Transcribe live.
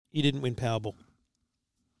you didn't win Powerball.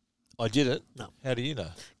 I did it? No. How do you know?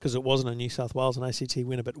 Because it wasn't a New South Wales and ACT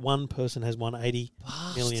winner, but one person has won $80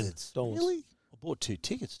 million. Really? I bought 2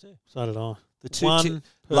 tickets too. So did I. The two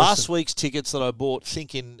last week's tickets that I bought,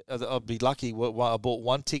 thinking I'd be lucky. I bought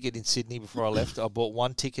 1 ticket in Sydney before I left. I bought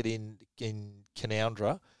 1 ticket in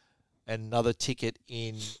Canowindra, and another ticket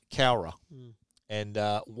in Cowra, and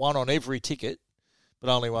one on every ticket, but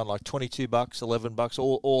only won like $22, $11,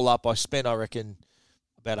 all up. I spent, I reckon,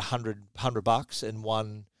 about $100 and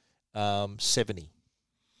won 70.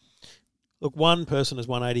 Look, one person has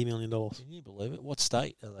won $80 million. Can you believe it? What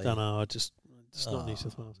state are they? Don't know. It's not New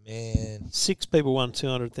South Wales. Man, 6 people won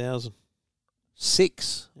 200,000.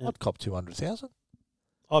 6. Yep. I'd cop 200,000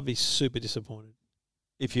 I'd be super disappointed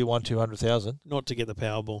if you won 200,000. not to get the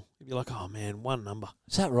Powerball. You'd be like, oh man, one number.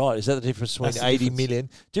 Is that right? Is that the difference between That's the 80 difference. million?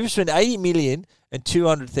 Difference between 80 million and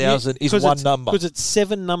 200,000 is one number. Because it's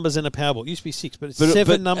 7 numbers in a Powerball. It used to be 6, but it's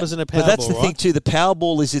 7 numbers in a Powerball. But that's the right? thing too. The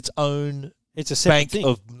Powerball is its own It's a separate bank thing.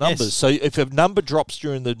 of numbers. Yes. So if a number drops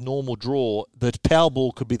during the normal draw, the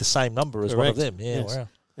Powerball could be the same number as one of Correct. them. Yeah, Yes. wow.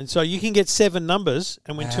 And so you can get 7 numbers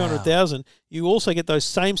and win 200,000. You also get those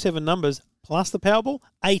same 7 numbers plus the Powerball,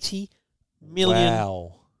 80 million.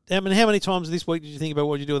 Wow. I mean, how many times this week did you think about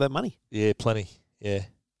what you do with that money? Yeah, plenty. Yeah.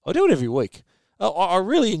 I do it every week. I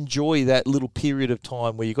really enjoy that little period of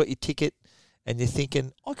time where you got your ticket and you're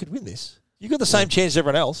thinking, I could win this. You got the same chance as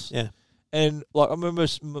everyone else. Yeah. And like I remember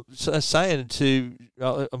saying to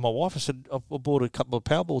my wife, I said, I bought a couple of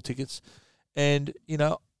Powerball tickets, and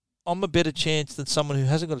I'm a better chance than someone who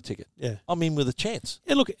hasn't got a ticket. Yeah. I'm in with a chance.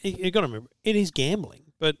 And look, you got to remember, it is gambling,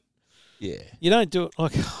 but Yeah. you don't do it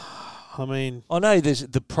like, I mean, I know there's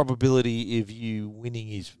the probability of you winning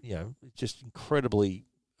is, just incredibly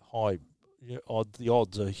high. The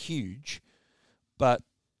odds are huge, but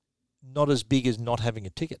not as big as not having a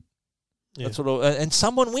ticket. Yeah. That's what. And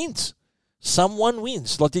someone wins. Someone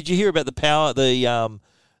wins. Like, did you hear about the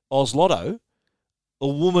Oz Lotto? A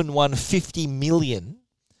woman won 50 million.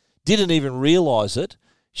 Didn't even realise it.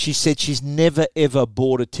 She said she's never ever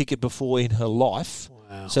bought a ticket before in her life.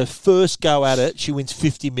 wow. So first go at it, she wins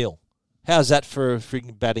 50 mil. How's that for a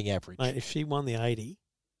freaking batting average? Mate, if she won the 80.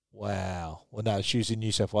 Wow. Well, no, she was in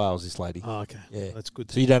New South Wales, this lady. Oh, okay. Yeah. That's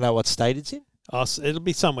good. So you don't know what state it's in? Oh, so it'll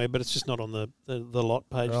be somewhere, but it's just not on the lot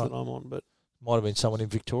page Right. that I'm on. But Might have been someone in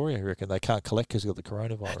Victoria, I reckon. They can't collect because they've got the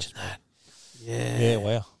coronavirus. imagine that. Yeah. Yeah,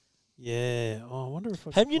 wow. Yeah. Oh, I wonder if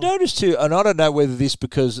I Have you noticed too, and I don't know whether this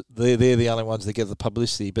because they're the only ones that get the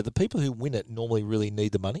publicity, but the people who win it normally really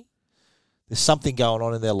need the money. There's something going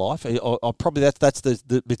on in their life. Or probably that's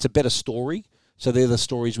it's a better story. So they're the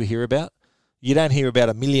stories we hear about. You don't hear about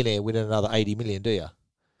a millionaire winning another 80 million, do you?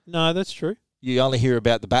 No, that's true. You only hear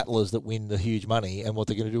about the battlers that win the huge money and what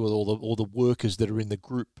they're going to do with all the workers that are in the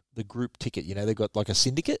group ticket. They've got like a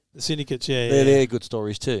syndicate. The syndicates, yeah. They're good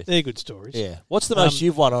stories too. They're good stories. Yeah. What's the most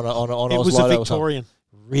you've won on It Oz was a Lotto or something? Victorian.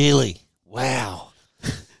 Really? Wow.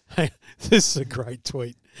 Hey, this is a great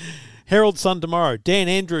tweet. Herald Sun tomorrow. Dan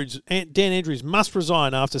Andrews must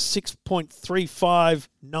resign after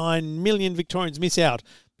 6.359 million Victorians miss out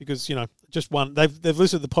because just one. They've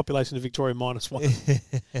listed the population of Victoria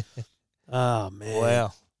 -1. Oh man!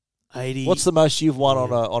 Wow. 80. What's the most you've won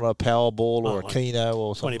on a Powerball or a like Keno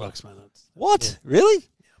or something? $20, man. What? Yeah. Really?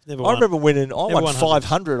 Never I won. remember winning. I won won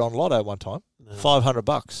 500 on Lotto one time. No.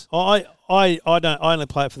 $500. I don't. I only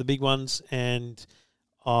play it for the big ones, and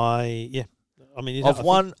I mean, I've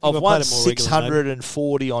won played it more regularly,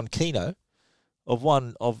 640 on Keno. I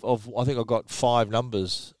think I got 5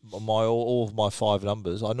 numbers. All of my 5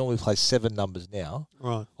 numbers. I normally play 7 numbers now.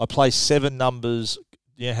 right. I play 7 numbers.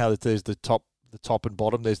 You know how there's the top and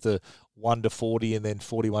bottom. There's the 1 to 40 and then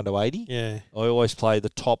 41 to 80. Yeah. I always play the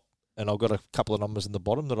top, and I've got a couple of numbers in the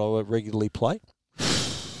bottom that I regularly play. 80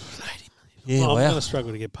 million. Yeah, I'm wow. going to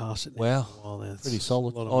struggle to get past it. Now Wow. for a while now. It's Pretty a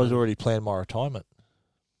solid. lot I of was money. already planning my retirement.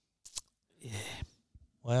 Yeah.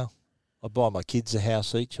 Wow. I'd buy my kids a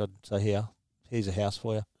house each. I'd say, here's a house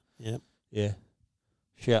for you. Yeah. Yeah.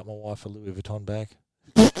 Shout my wife a Louis Vuitton bag.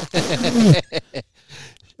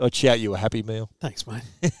 I'd shout you a Happy Meal. Thanks, mate.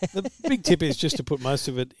 The big tip is just to put most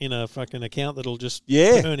of it in a fucking account that'll just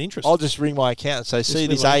Yeah. earn interest. I'll just ring my account and say, see live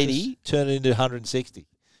this on 80, turn it into 160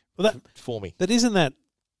 well, for me. that isn't that.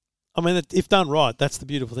 I mean, if done right, that's the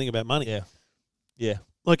beautiful thing about money. Yeah. Yeah.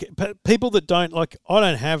 Like people that don't, like, I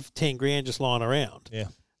don't have 10 grand just lying around. Yeah.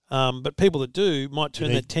 But people that do might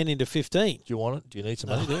turn that 10 into 15. Do you want it? Do you need some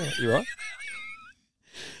money? Do you? You right?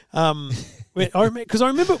 Because I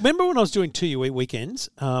remember when I was doing 2UE weekends,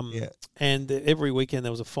 Yeah. and every weekend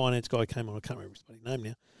there was a finance guy who came on. I can't remember his bloody name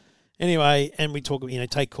now. Anyway, and we talk,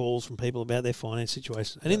 take calls from people about their finance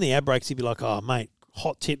situation. And in the ad breaks, he'd be like, "Oh, mate,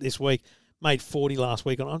 hot tip this week. Made 40 last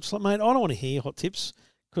week. I'm just like, mate, I don't want to hear hot tips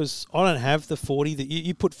because I don't have the 40 that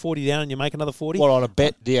you put 40 down and you make another 40. What, on a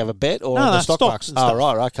bet? Do you have a bet or on the stock stocks market? and stuff. Oh,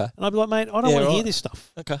 right, okay. And I'd be like, mate, I don't want to hear this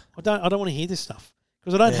stuff. Okay. I don't want to hear this stuff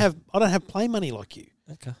because I don't have play money like you.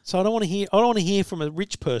 Okay. So I don't want to hear from a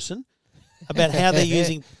rich person about how they're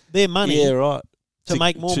using their money to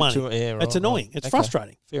make more money. It's annoying. It's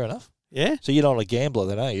frustrating. Fair enough. Yeah. So you're not a gambler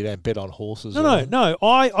then, are you? You don't bet on horses? No.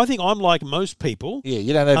 I think I'm like most people. Yeah,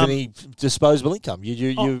 you don't have any disposable income.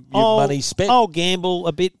 Your money's spent. I'll gamble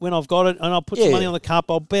a bit when I've got it, and I'll put some money on the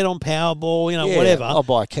cup. I'll bet on Powerball, whatever. I'll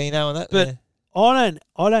buy a Keno and that. But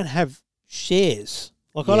I don't have shares.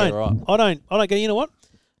 Like I don't go. You know what?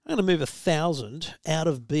 I'm going to move 1,000 out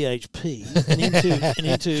of BHP and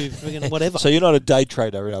into friggin' whatever. So you're not a day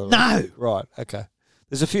trader, in other words? No. Right. Okay.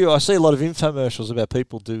 There's a few. I see a lot of infomercials about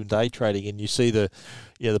people doing day trading, and you see the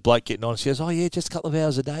bloke getting on. And she goes, "Oh yeah, just a couple of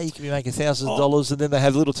hours a day, you can be making thousands of dollars." And then they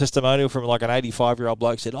have a little testimonial from like an 85-year-old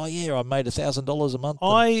bloke said, "Oh yeah, I made $1,000 a month."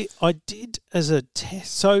 I did as a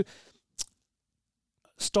test. So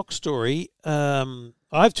stock story. I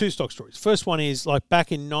have two stock stories. First one is like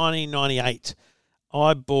back in 1998,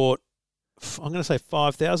 I bought. I'm going to say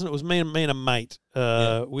 5,000. It was me and a mate.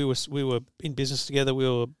 We were in business together. We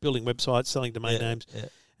were building websites, selling domain names,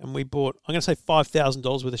 and we bought. I'm going to say $5,000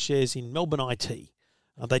 worth of shares in Melbourne IT.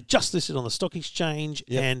 They just listed on the stock exchange,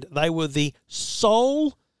 and they were the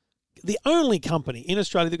only company in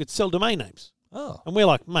Australia that could sell domain names. Oh, and we're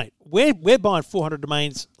like, mate, we're buying 400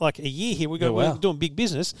 domains like a year here. We're doing big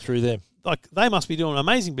business through them. Like they must be doing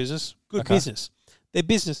amazing business, good business. Their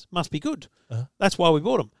business must be good. That's why we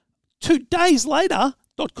bought them. 2 days later,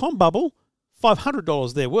 .com bubble,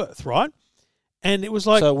 $500 they're worth, right? And it was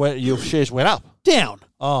like... So when your shares went up? Down.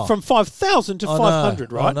 From 5,000 to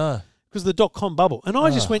 500, right? Oh, no. Because of the .com bubble. And I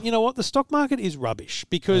just went, you know what? The stock market is rubbish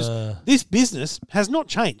because this business has not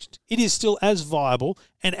changed. It is still as viable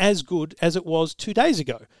and as good as it was 2 days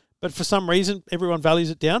ago. But for some reason, everyone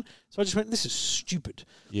values it down. So I just went, this is stupid.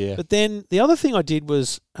 Yeah. But then the other thing I did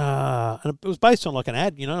was, and it was based on like an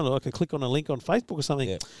ad, like a click on a link on Facebook or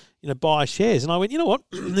something, buy shares. And I went, you know what?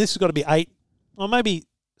 This has got to be maybe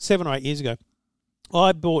 7 or 8 years ago.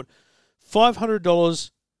 I bought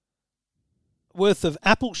 $500 worth of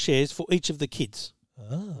Apple shares for each of the kids.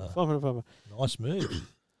 $500. Nice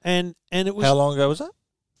move. And it was... How long ago was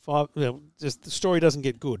that? Just the story doesn't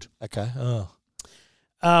get good. Okay.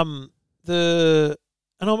 I'm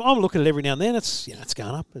looking at it every now and then. It's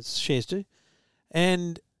going up as shares do,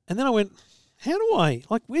 and then I went, how do I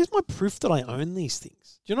where's my proof that I own these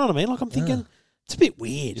things? Do you know what I mean? Like I'm thinking it's a bit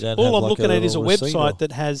weird. All I'm looking at is a website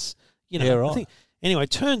that has I think, anyway,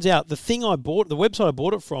 turns out the thing I bought, the website I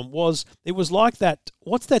bought it from was like that.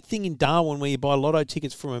 What's that thing in Darwin where you buy lotto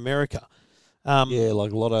tickets from America?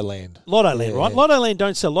 Like Lotto Land. Right? Yeah. Lotto Land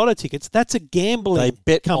don't sell lotto tickets. That's a gambling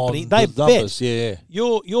company. They bet. Numbers. Yeah.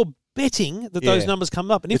 You're betting that those numbers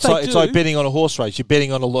come up, and if it's like betting on a horse race. You're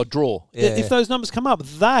betting on a lot draw. If those numbers come up,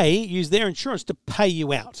 they use their insurance to pay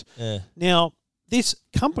you out. Yeah. Now, this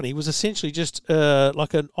company was essentially just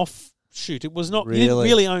like an offshoot. It was not. You didn't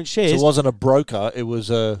really own shares. So it wasn't a broker. It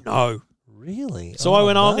was a no. Really? So I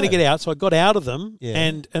went, I'm going to get out. So I got out of them,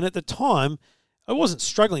 and at the time, I wasn't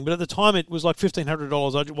struggling, but at the time it was like $1,500.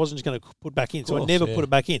 I wasn't just going to put back in, so I never put it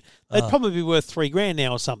back in. They'd probably be worth $3,000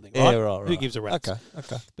 now or something, right? Yeah, right. Who gives a rat's?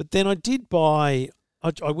 Okay. But then I did buy.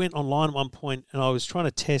 I went online at one point and I was trying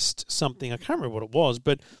to test something. I can't remember what it was,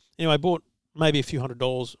 but anyway, I bought maybe a few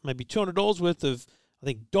 $100, maybe $200 worth of I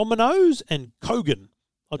think Domino's and Kogan.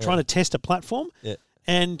 I was trying to test a platform. Yeah.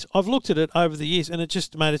 And I've looked at it over the years, and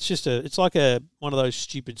it's like one of those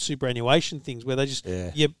stupid superannuation things where they just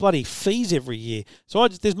you bloody fees every year. So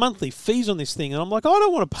there's monthly fees on this thing, and I'm like, I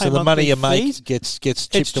don't want to pay. So the money you fees. make gets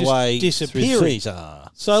chipped away, disappearing. Through fees.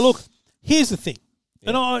 So look, here's the thing,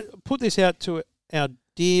 and I put this out to our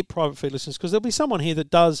dear private feed listeners because there'll be someone here that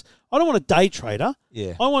does. I don't want a day trader.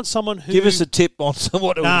 Yeah, I want someone who give us a tip on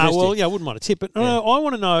what. I wouldn't mind a tip, but no, I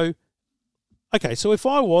want to know. Okay, so if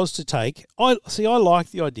I was to take, I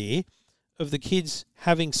like the idea of the kids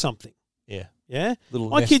having something. Yeah. Yeah?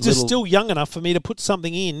 My kids are still young enough for me to put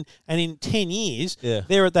something in, and in 10 years,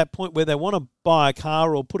 they're at that point where they want to buy a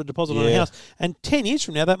car or put a deposit on a house. And 10 years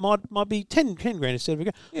from now, that might be 10 grand instead of a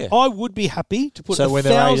car. Yeah. I would be happy to put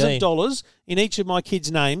 $1,000 in each of my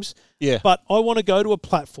kids' names, but I want to go to a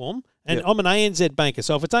platform, and I'm an ANZ banker,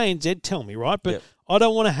 so if it's ANZ, tell me, right? But I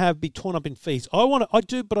don't want to be torn up in fees. I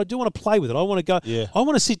do want to play with it. I want to go. Yeah. I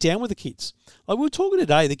want to sit down with the kids. Like we were talking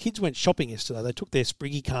today, the kids went shopping yesterday. They took their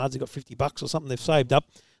Spriggy cards. They got $50 or something they've saved up.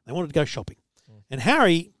 They wanted to go shopping, And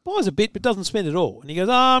Harry buys a bit but doesn't spend it all. And he goes,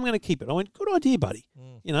 I'm going to keep it. I went, good idea, buddy.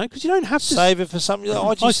 You know, because you don't have to save it for something.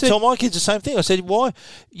 I just tell my kids the same thing. I said, why?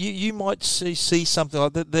 You might see something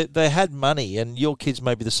like that. They had money, and your kids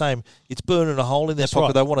may be the same. It's burning a hole in their pocket.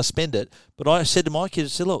 Right. They want to spend it. But I said to my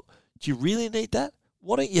kids, I said, look, do you really need that?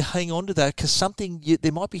 Why don't you hang on to that? Because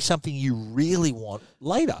there might be something you really want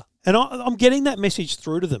later. And I'm getting that message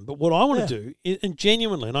through to them. But what I want to do, and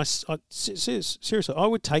genuinely, and seriously, I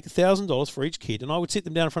would take $1,000 for each kid, and I would sit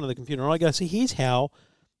them down in front of the computer, and I go, see, here's how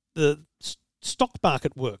the stock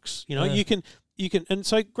market works. You know, you can, and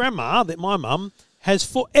so Grandma, my mum, has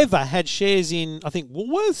forever had shares in, I think,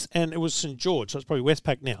 Woolworths, and it was St. George, so it's probably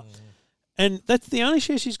Westpac now. And that's the only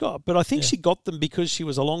share she's got. But I think she got them because she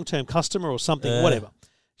was a long-term customer or something, whatever.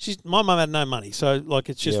 My mum had no money, so like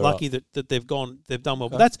it's just lucky that they've done well.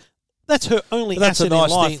 Okay. But that's her only asset in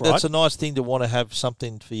life, right? That's a nice thing to want to have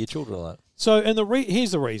something for your children like. So, and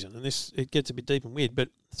here's the reason, and it gets a bit deep and weird. But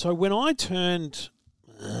so when I turned,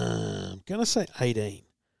 I'm going to say 18.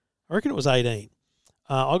 I reckon it was 18.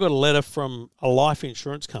 I got a letter from a life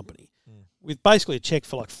insurance company with basically a check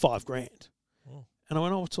for like $5,000. And I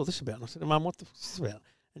went, what's all this about? And I said, Mum, what the fuck's this about?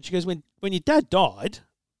 And she goes, when your dad died,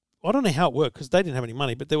 I don't know how it worked because they didn't have any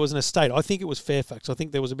money, but there was an estate. I think it was Fairfax. I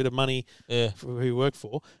think there was a bit of money for who he worked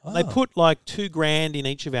for. Oh. They put like $2,000 in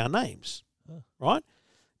each of our names, right?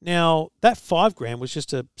 Now, that $5,000 was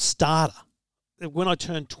just a starter. When I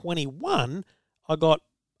turned 21, I got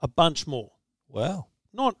a bunch more. Wow.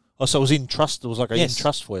 So it was in trust. It was like in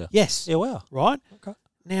trust for you. Yes. Yeah, wow. Right? Okay.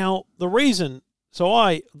 Now, the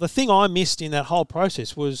thing I missed in that whole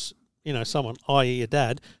process was, someone, i.e. a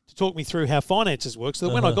dad, to talk me through how finances work. So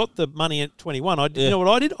that when I got the money at 21, you know what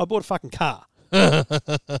I did? I bought a fucking car. And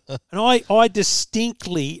I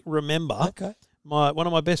distinctly remember one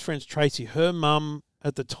of my best friends, Tracy, her mum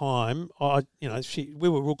at the time, we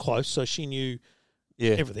were real close, so she knew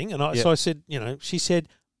everything. And so I said, she said,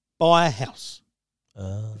 buy a house.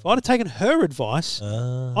 If I'd have taken her advice,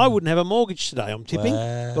 I wouldn't have a mortgage today, I'm tipping.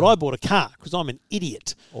 Wow. But I bought a car because I'm an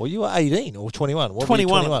idiot. Well, you were 18 or 21.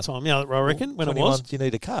 21 at the time, I reckon, when it was. You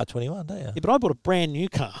need a car, 21, don't you? Yeah, but I bought a brand new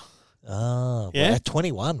car. Oh, yeah. At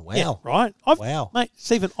 21, wow. Yeah, right? Wow. Mate,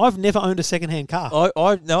 Stephen, I've never owned a second-hand car.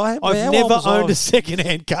 I've never owned a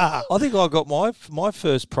second-hand car. I think I got my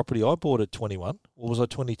first property I bought at 21. Or was I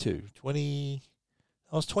 22?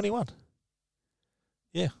 I was 21.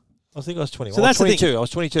 Yeah. I think I was 21. So that's 22. I was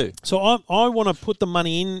 22. So I want to put the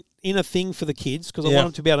money in a thing for the kids because I want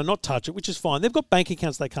them to be able to not touch it, which is fine. They've got bank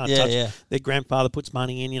accounts they can't touch. Yeah. Their grandfather puts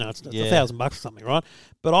money in, it's $1,000 or something, right?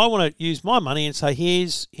 But I want to use my money and say,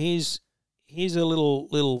 here's a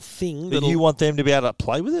little thing. But you want them to be able to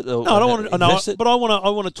play with it? No, I don't want to. No, but I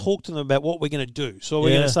want to talk to them about what we're going to do. So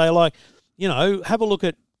we're going to say, like, have a look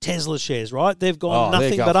at Tesla shares, right? They've gone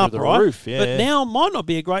nothing but up, right? Roof. Yeah, but now might not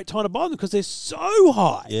be a great time to buy them because they're so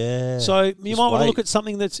high. Yeah. So you might want to look at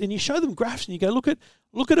something and you show them graphs and you go, look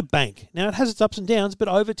at a bank. Now it has its ups and downs, but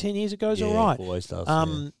over 10 years it goes all right. It always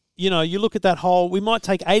does. You look at that whole. We might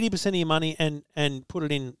take 80% of your money and put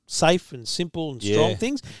it in safe and simple and strong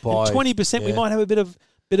things, and 20% we might have a bit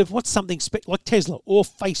of what's something like Tesla or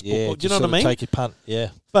Facebook. Or, do you know what I mean? Take your punt,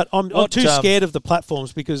 But I'm too scared of the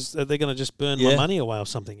platforms because they're going to just burn my money away or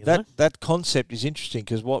something. That concept is interesting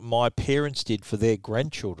because what my parents did for their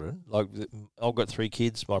grandchildren, like I've got 3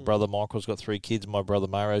 kids, my brother Michael's got 3 kids, my brother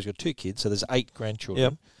Mario's got 2 kids, so there's 8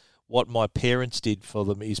 grandchildren. Yep. What my parents did for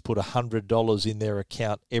them is put $100 in their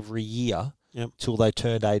account every year till they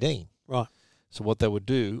turned 18. Right. So what they would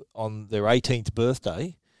do on their 18th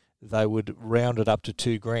birthday, they would round it up to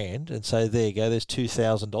 $2,000 and say, there you go, there's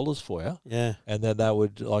 $2,000 for you. Yeah. And then they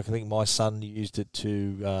would, like, I think my son used it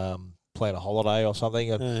to plan a holiday or something.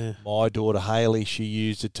 And my daughter Hayley, she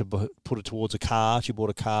used it to put it towards a car. She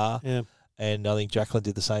bought a car. Yeah. And I think Jacqueline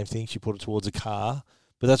did the same thing. She put it towards a car.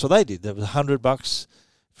 But that's what they did. There was $100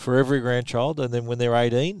 for every grandchild. And then when they're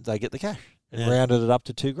 18, they get the cash. And rounded it up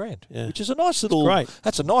to $2,000, which is a nice little.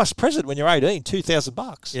 That's a nice present when you're 18.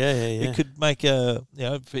 $2,000. Yeah. It could make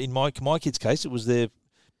in my kids' case, it was a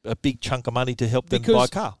big chunk of money to help them buy a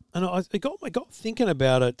car. And I got thinking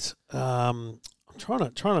about it. I'm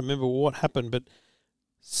trying to remember what happened, but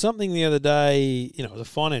something the other day, it was a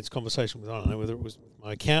finance conversation with, I don't know whether it was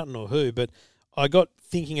my accountant or who, but I got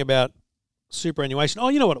thinking about superannuation. Oh,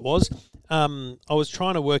 you know what it was? I was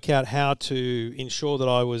trying to work out how to ensure that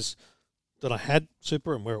I had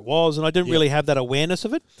super and where it was, and I didn't really have that awareness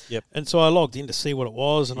of it. Yep. And so I logged in to see what it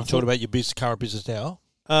was. And I thought about your current business now?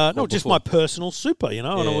 No, just my personal super, and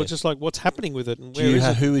I was just like, what's happening with it and where is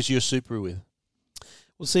it? Who is your super with?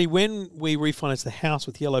 Well, see, when we refinanced the house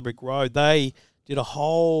with Yellow Brick Road, they did a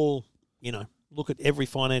whole, look at every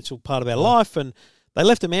financial part of our life, and they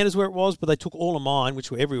left Amanda's where it was, but they took all of mine,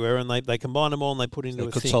 which were everywhere, and they combined them all and they put into a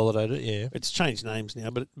thing. Consolidated it, yeah. It's changed names now,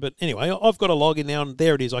 but anyway, I've got a login now, and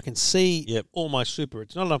there it is. I can see all my super.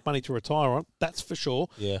 It's not enough money to retire on, that's for sure.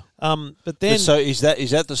 Yeah. But then, so is that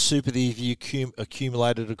the super that you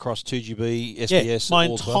accumulated across 2GB, SBS? My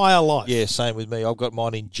entire life. Yeah, same with me. I've got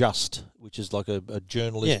mine in Just, which is like a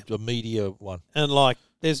journalist, a media one, and like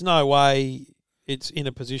there's no way it's in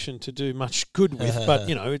a position to do much good with, but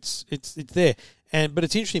it's there. But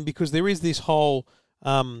it's interesting because there is this whole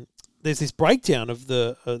there's this breakdown of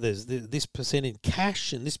there's this percent in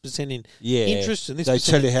cash and this percent in interest and this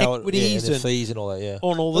percent in equities and the fees and all that,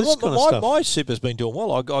 on all this kind of stuff. My super's been doing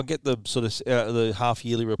well. I get the sort of the half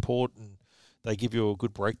yearly report, and they give you a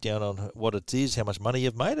good breakdown on what it is, how much money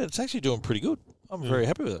you've made, and it's actually doing pretty good. I'm very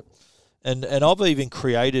happy with it. And I've even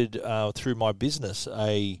created through my business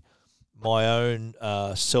my own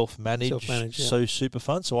self-managed super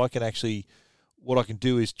fund, so I can actually. What I can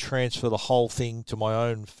do is transfer the whole thing to my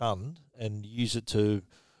own fund and use it to,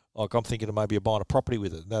 like I'm thinking of maybe buying a property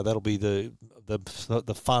with it. Now that'll be the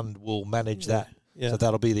fund will manage that. Yeah. So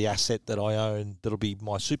that'll be the asset that I own. That'll be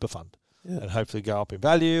my super fund, and hopefully go up in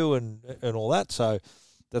value and all that. So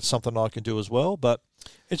that's something I can do as well. But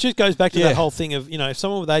it just goes back to that whole thing of if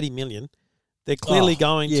someone with 80 million, they're clearly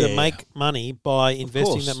going to make money by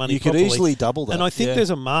investing that money. You properly. Could easily double that. And I think there's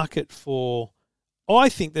a market for. I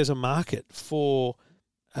think there's a market for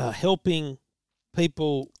helping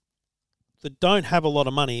people that don't have a lot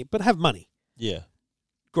of money but have money. Yeah.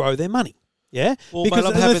 Grow their money. Yeah? Well, because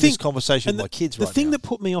I'm having this conversation with my kids right now. The thing that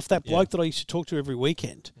put me off that bloke that I used to talk to every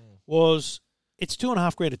weekend was it's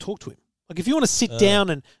 $2,500 to talk to him. Like if you want to sit down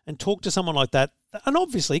and talk to someone like that, and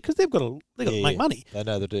obviously because they've got to make money, they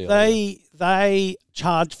know the deal. They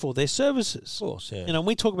charge for their services. Of course, yeah.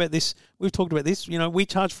 We talk about this. We've talked about this. We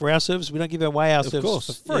charge for our service. We don't give away our service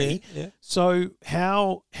for free. Yeah. So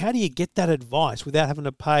how do you get that advice without having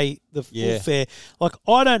to pay the full fare? Like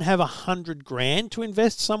I don't have $100,000 to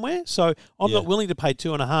invest somewhere, so I'm not willing to pay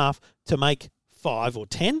 2.5 to make 5 or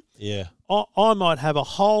 10. Yeah, I might have a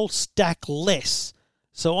whole stack less.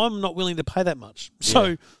 So I'm not willing to pay that much.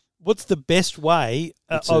 So what's the best way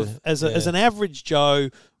as an average Joe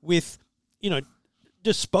with,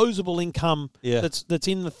 disposable income that's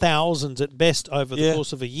in the thousands at best over the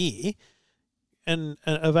course of a year, and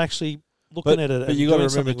of actually looking at it. But you got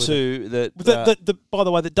to remember too that by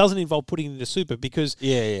the way, that doesn't involve putting it into super because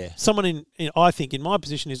someone I think in my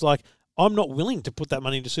position is like, I'm not willing to put that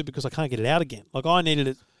money into super because I can't get it out again. Like I needed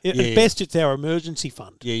it. At best, it's our emergency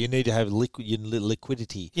fund. Yeah, you need to have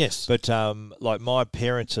liquidity. Yes. But like my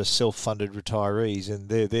parents are self-funded retirees, and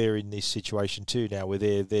they're in this situation too now, where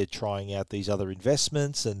they're trying out these other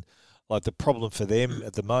investments, and like the problem for them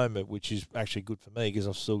at the moment, which is actually good for me because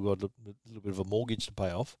I've still got a little bit of a mortgage to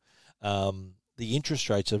pay off. The interest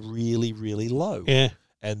rates are really, really low. Yeah.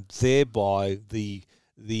 And thereby the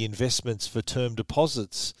investments for term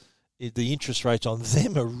deposits, the interest rates on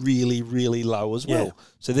them are really, really low as well. Yeah.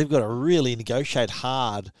 So they've got to really negotiate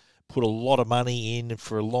hard, put a lot of money in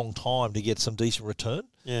for a long time to get some decent return.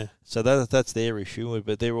 Yeah. So that's their issue.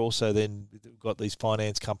 But they're also then got these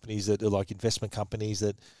finance companies that are like investment companies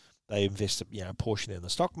that they invest a portion in the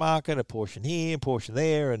stock market, a portion here, a portion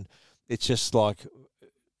there, and it's just like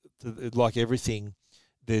everything.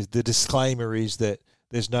 The disclaimer is that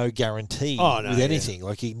there's no guarantee with anything. Yeah.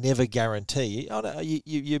 Like you never guarantee.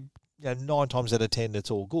 You 9 times out of 10 it's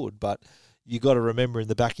all good, but you got to remember in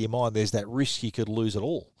the back of your mind there's that risk you could lose it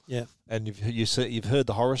all. Yeah. And you've heard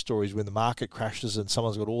the horror stories when the market crashes and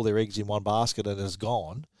someone's got all their eggs in one basket and is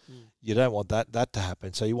gone. You don't want that to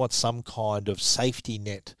happen. So you want some kind of safety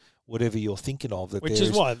net, whatever you're thinking of. Which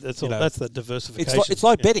is why that's the diversification. It's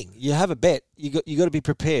like betting. You have a bet. You got to be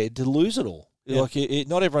prepared to lose it all. Yeah. Like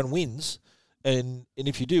not everyone wins. And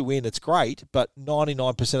if you do win, it's great, but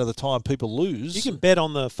 99% of the time people lose. You can bet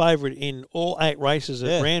on the favourite in all 8 races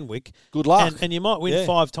at Randwick. Good luck. And you might win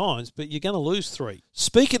 5 times, but you're going to lose 3.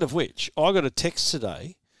 Speaking of which, I got a text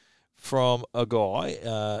today from a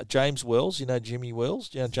guy, James Wells. You know Jimmy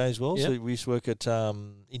Wells? You know James Wells? Yep. We used to work at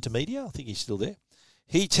Intermedia. I think he's still there.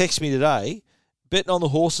 He texted me today, betting on the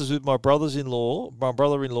horses with my brother-in-law.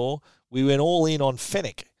 We went all in on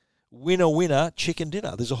Fennec. Winner, chicken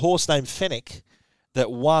dinner. There's a horse named Fennec that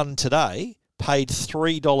won today, paid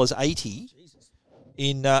 $3.80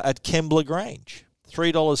 in at Kembla Grange.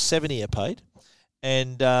 $3.70 I paid.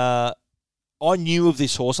 And I knew of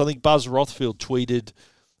this horse. I think Buzz Rothfield tweeted,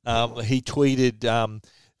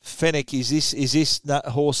 Fennec, is this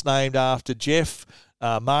horse named after Jeff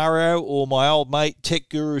Mario or my old mate, tech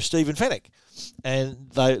guru Stephen Fennec? And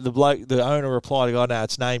the owner replied, "Oh no,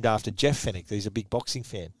 it's named after Jeff Fenech. He's a big boxing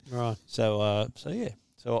fan." Right. So yeah.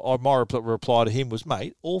 So my reply to him was,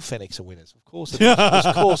 "Mate, all Fenechs are winners. Of course it was.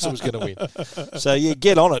 Of course it was going to win." So yeah,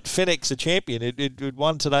 get on it. Fenech's a champion. It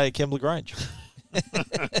won today at Kembla Grange.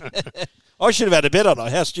 I should have had a bet on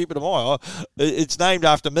it. How stupid am I? It's named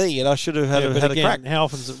after me, and I should have had a crack. How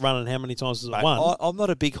often is it run, and how many times has it won? I'm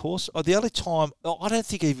not a big horse. The only time I don't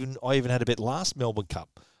think I even had a bet last Melbourne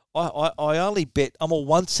Cup. I only bet. I'm a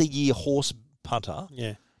once a year horse punter.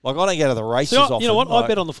 Yeah, like I don't go to the races often. You know what? I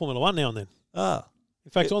bet on the Formula One now and then. In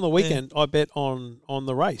fact, on the weekend, I bet on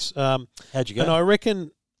the race. How'd you go? And I reckon,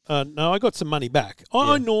 no, I got some money back.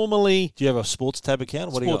 I normally... Do you have a sports tab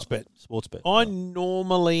account? What sports do you got? bet. Sports bet. I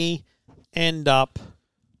normally end up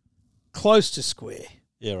close to square.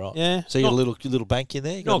 Yeah, right. Yeah. So you got a little bank in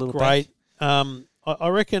there? You got not a little great. I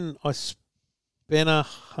reckon I spent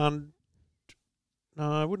 $100...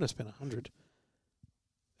 No, I wouldn't have spent 100.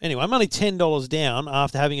 Anyway, I'm only $10 down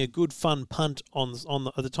after having a good fun punt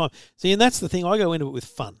at the time. See, and that's the thing. I go into it with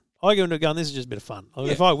fun. I go into it going, this is just a bit of fun.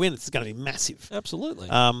 If I win, it's going to be massive. Absolutely.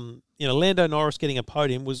 Lando Norris getting a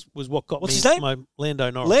podium was what got What's me his name? my Lando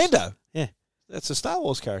Norris. Lando? Yeah. That's a Star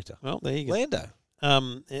Wars character. Well, there you go.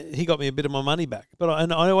 Lando. He got me a bit of my money back. But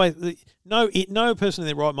I always no person in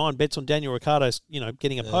their right mind bets on Daniel Ricciardo's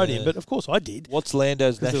getting a podium. But of course I did. What's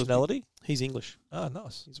Lando's nationality? He's English. Oh,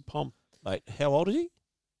 nice. He's a Pom. Mate, how old is he?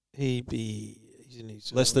 He's in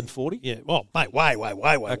his less than 40? Yeah. Well, mate, way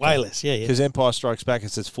less. Yeah, yeah. Because Empire Strikes Back,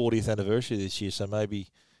 it's its 40th anniversary this year, so maybe,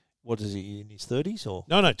 what is he, in his 30s? Or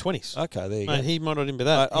No, 20s. Okay, there you go. He might not even be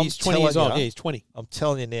that. He's 20 years old. Yeah, he's 20. I'm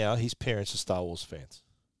telling you now, his parents are Star Wars fans.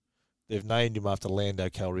 They've named him after Lando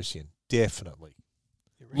Calrissian. Definitely.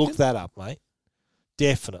 Look that up, mate.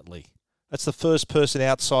 Definitely. That's the first person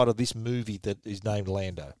outside of this movie that is named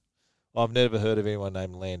Lando. I've never heard of anyone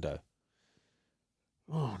named Lando.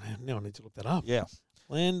 Oh, now I need to look that up. Yeah.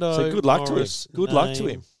 Lando. So good luck Norris, to him. Good luck to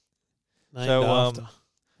him. After.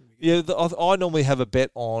 I normally have a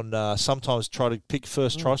bet on sometimes try to pick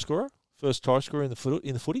first try scorer in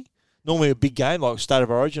the footy. Normally a big game like State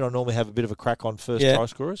of Origin, I normally have a bit of a crack on first try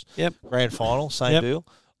scorers. Yep. Grand final, same deal.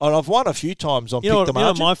 And I've won a few times on pick the margin. You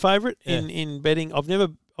know my favourite in betting? I've never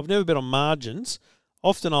bet on margins.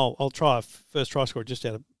 Often I'll try a first try scorer just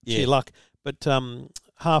out of sheer luck, but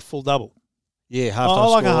half full double. Yeah, half time I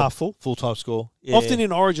like score, a half full. Full time score. Yeah. Often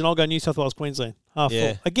in Origin, I'll go New South Wales, Queensland, half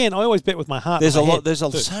full. Again, I always bet with my heart. There's a lot. There's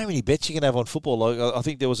so many bets you can have on football. Like I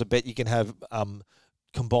think there was a bet you can have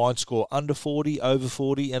combined score under 40, over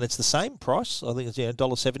 40, and it's the same price. I think it's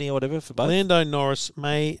 $1.70 or whatever for both. Lando Norris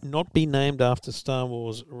may not be named after Star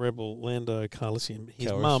Wars rebel Lando Calrissian.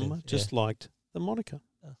 His mum just liked the moniker.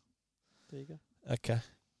 Oh. There you go. Okay.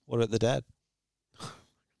 What about the dad?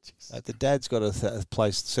 The dad's got a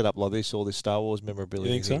place set up like this, all this Star Wars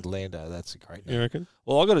memorabilia. You think so? Lando, that's a great name. You reckon?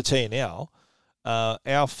 Well, I've got to tell you now,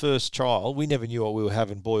 our first child, we never knew what we were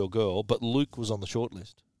having, boy or girl, but Luke was on the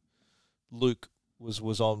shortlist. Luke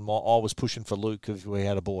was on I was pushing for Luke if we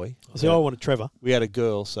had a boy. I wanted Trevor. We had a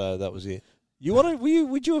girl, so that was it.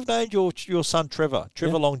 Would you have named your son Trevor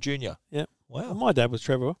Long Jr.? Yeah. Wow. Well, my dad was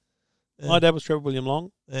Trevor. Yeah. My dad was Trevor William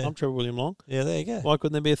Long. Yeah. I'm Trevor William Long. Yeah, there you go. Why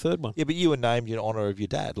couldn't there be a third one? Yeah, but you were named in honour of your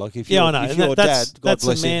dad. Like if I know. If your dad, God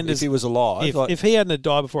bless him, Amanda's, if he was alive. If he hadn't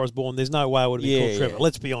died before I was born, there's no way I would have been called Trevor.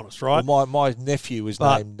 Let's be honest, right? Well, my nephew was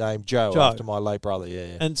named Joe after my late brother.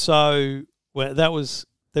 Yeah. And so that was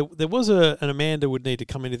there was an Amanda would need to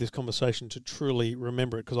come into this conversation to truly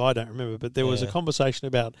remember it because I don't remember. But there was a conversation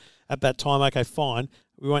about at that time. Okay, fine,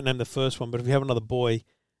 we won't name the first one, but if we have another boy,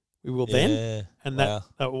 we will then. And that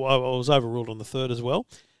I was overruled on the third as well,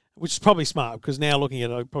 which is probably smart because now looking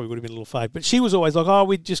at it, I probably would have been a little fake. But she was always like, oh,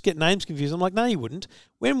 we'd just get names confused. I'm like, no, you wouldn't.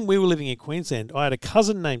 When we were living in Queensland, I had a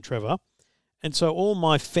cousin named Trevor, and so all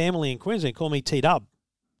my family in Queensland call me T-Dub.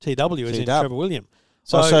 TW as in Trevor William.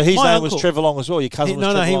 So his name was Trevor Long as well. Your cousin was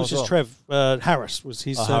Trevor Long. No, he was just Trev. Harris was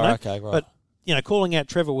his surname. Okay, right. But calling out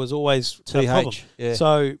Trevor was always a TH, problem. Yeah.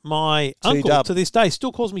 So my uncle T-Dub. to this day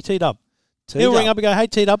still calls me T-Dub. He'll ring up and go, hey,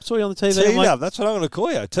 T-Dub, saw you on the TV. T-Dub, like, that's what I'm going to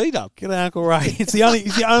call you, T-Dub. Get Uncle Ray. He's the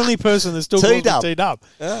only person that still calls me T-Dub.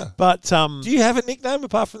 Yeah. But do you have a nickname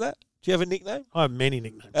apart from that? Do you have a nickname? I have many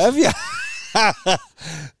nicknames. Have you?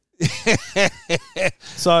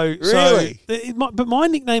 Really? But my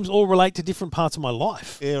nicknames all relate to different parts of my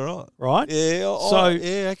life. Yeah, right. Right? Yeah.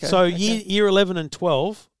 Okay. So year 11 and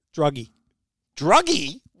 12, druggy.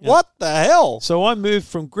 Druggy? Yeah. What the hell? So I moved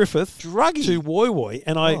from Griffith druggy to Woy Woy,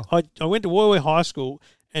 and I went to Woy Woy High School,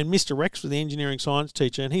 and Mr. Rex was the engineering science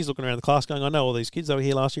teacher, and he's looking around the class going, I know all these kids, they were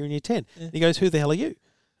here last year in year 10. Yeah. And he goes, who the hell are you?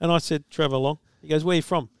 And I said, Trevor Long. He goes, where are you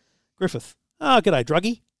from? Griffith. Oh, g'day,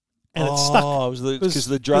 druggy. and it's stuck. Oh, because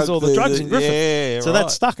the drugs. All the drugs in Griffith. Yeah, so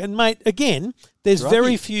that's stuck. And, mate, again, there's Druggy.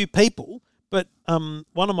 very few people, but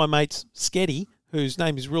one of my mates, Sketty, whose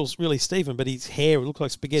name is really Stephen, but his hair looks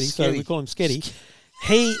like spaghetti, so we call him Sketty.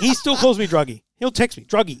 He still calls me Druggy. He'll text me,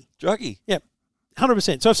 Druggy. Druggy. Yep.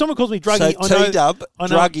 100%. So if someone calls me Druggy, so T-Dub,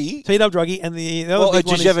 Druggy. T-Dub, Druggy, and the other big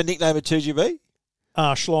one did you have a nickname at 2GB?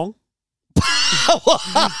 Schlong.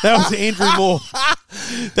 That was Andrew Moore.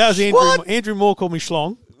 That was Andrew Moore. Andrew Moore called me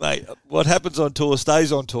Schlong. Mate, what happens on tour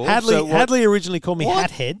stays on tour. Hadley originally called me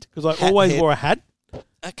Hat Head because I always wore a hat.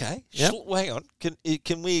 Okay. Yep. Hang on.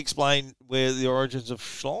 Can we explain where the origins of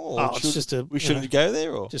Schlong? Oh, it's just we shouldn't go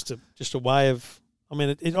there, or just a way of. I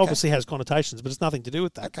mean, it obviously has connotations, but it's nothing to do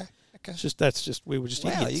with that. Okay. It's just we were just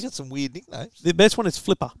wow. idiots. You got some weird nicknames. The best one is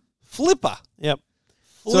Flipper. Flipper. Yep.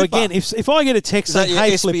 Flipper. So again, if I get a text saying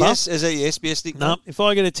 "Hey Flipper," is that your SBS nickname? No. If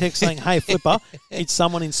I get a text saying "Hey Flipper," it's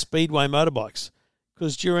someone in Speedway motorbikes.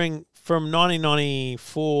 Because from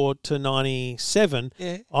 1994 to 97,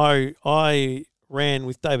 I ran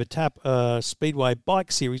with David Tapp a Speedway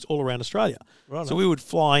bike series all around Australia. Right. So we would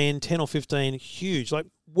fly in 10 or 15 huge, like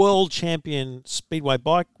world champion Speedway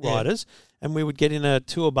bike riders, and we would get in a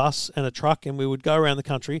tour bus and a truck, and we would go around the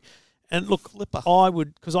country. And look,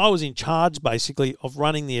 because I was in charge basically of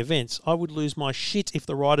running the events, I would lose my shit if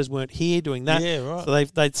the riders weren't here doing that. Yeah, right.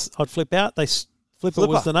 So I'd flip out. Flipper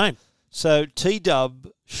was the name. So T-Dub,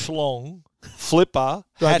 Schlong, Flipper,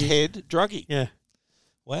 Hathead, Druggy. Yeah.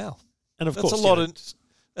 Wow. And of course,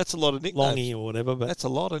 that's a lot of nicknames. Longy or whatever, but that's a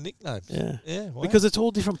lot of nicknames. Yeah. Yeah. Wow. Because it's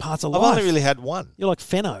all different parts of life. I've only really had one. You're like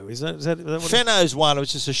Fenno, is that what Fenno's one. It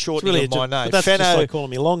was just a shortening of my name. But that's just like calling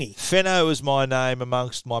me Longy. Fenno was my name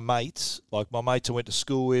amongst my mates, like my mates I went to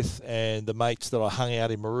school with, and the mates that I hung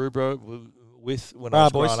out in Maroubra with when I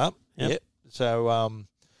was growing up. Yep. So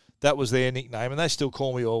that was their nickname, and they still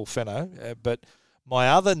call me all Fenno. But my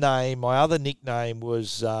other nickname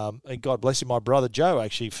was, and God bless him, my brother Joe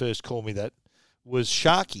actually first called me that, was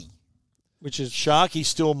Sharky. Which is Sharky's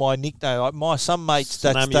still my nickname. Like some mates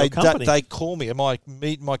they call me. My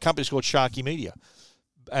company's called Sharky Media,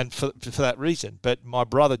 and for that reason. But my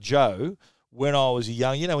brother Joe, when I was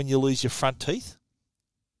young, when you lose your front teeth,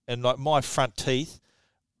 and like my front teeth,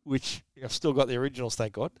 which I've still got the originals,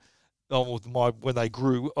 thank God. When they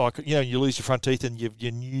grew, you lose your front teeth and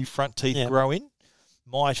your new front teeth grow in.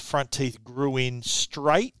 My front teeth grew in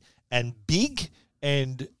straight and big.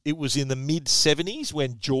 And it was in the mid-'70s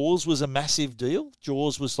when Jaws was a massive deal.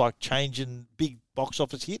 Jaws was like changing, big box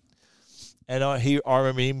office hit. And I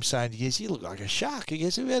remember him saying, he goes, "You look like a shark." He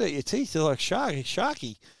goes, "Who had your teeth? They're like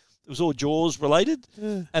Sharky." It was all Jaws related,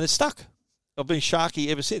 and it stuck. I've been Sharky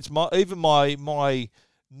ever since. Even my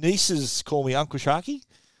nieces call me Uncle Sharky,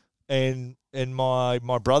 and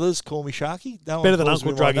my brothers call me Sharky. No better than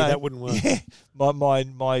Uncle Druggy. That wouldn't work. Yeah, my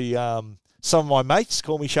some of my mates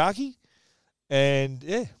call me Sharky. And,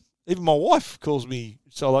 even my wife calls me.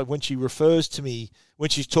 So, like, when she refers to me, when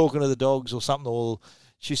she's talking to the dogs or something, or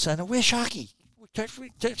she's saying, "Oh, where's Sharky?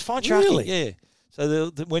 Find Sharky." Really? Yeah. So,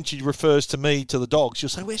 when she refers to me to the dogs, she'll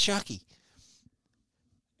say, "Where's Sharky?"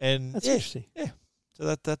 And that's interesting. Yeah. So,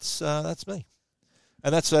 that's me.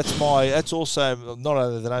 And that's also not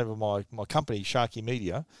only the name of my company, Sharky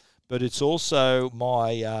Media, but it's also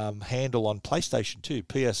my handle on PlayStation too,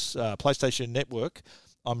 PlayStation Network.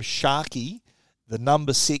 I'm Sharky. The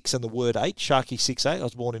number 6 and the word 8, Sharky 68. I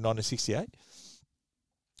was born in 1968.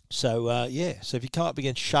 So, So if you come up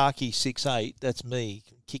against Sharky 68, that's me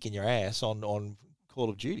kicking your ass on Call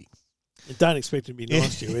of Duty. You don't expect him to be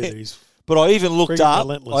nice to you either. But I even looked up.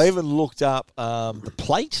 Relentless. I even looked up the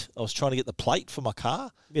plate. I was trying to get the plate for my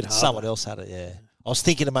car. Someone else had it. Yeah. I was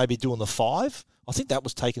thinking of maybe doing the 5. I think that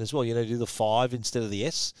was taken as well. Do the 5 instead of the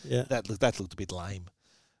S. Yeah. That looked a bit lame.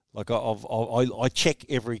 Like I check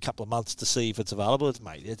every couple of months to see if it's available.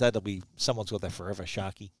 That'll be someone's got that forever,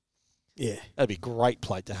 Sharky. Yeah, that'd be a great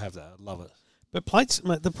plate to have. That I'd love it. But plates,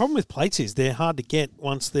 mate, the problem with plates is they're hard to get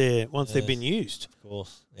once they've been used. Of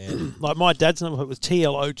course, yeah. Like my dad's number was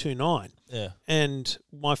TL029. Yeah, and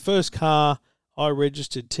my first car I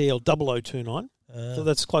registered TL0029. So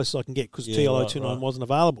that's as close as I can get because TL029 wasn't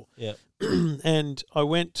available. Yeah, and I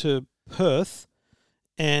went to Perth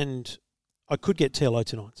and I could get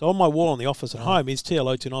TL029. So on my wall on the office at home is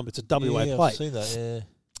TL029, but it's a WA plate. I've seen that, yeah.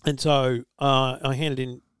 And so I handed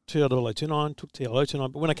in TL0029, took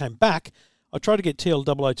TL029, but when I came back, I tried to get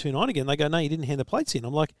TL0029 again. They go, "No, you didn't hand the plates in."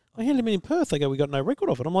 I'm like, "I handed them in Perth." They go, "We got no record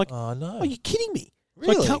of it." I'm like, "Oh, no. Are you kidding me?"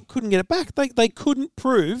 Really? So I couldn't get it back. They couldn't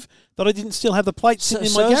prove that I didn't still have the plates sitting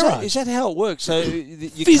in my garage. Is that how it works? So you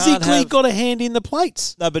physically got to hand in the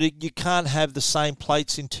plates. No, but you can't have the same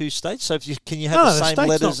plates in two states. So can you have the same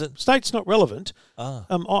letters? State's not relevant.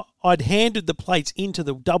 I'd handed the plates into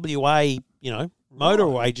the WA,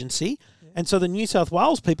 motor agency, and so the New South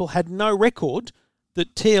Wales people had no record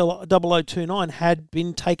that TL 0029 had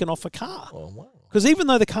been taken off a car. Oh, wow. Because even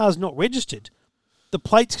though the car's not registered, the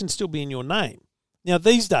plates can still be in your name. Now,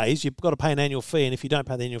 these days, you've got to pay an annual fee, and if you don't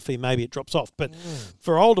pay the annual fee, maybe it drops off. But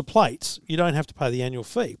for older plates, you don't have to pay the annual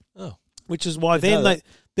fee, which is why then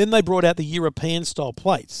they brought out the European-style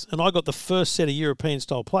plates, and I got the first set of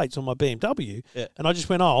European-style plates on my BMW, and I just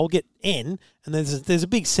went, I'll get N, and there's a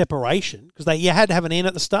big separation, because you had to have an N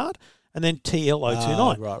at the start, and then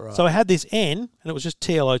TL029. Right. So I had this N, and it was just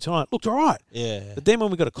TL029. It looked all right. Yeah. But then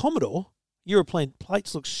when we got a Commodore, European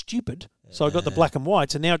plates look stupid, so I got the black and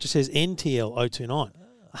whites, and now it just says NTL029.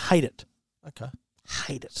 I hate it. Okay.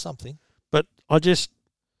 Hate it. Something. But I just...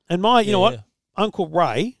 And you know what? Uncle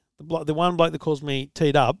Ray, the one bloke that calls me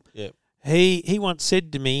T-Dub, he once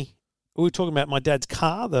said to me, we were talking about my dad's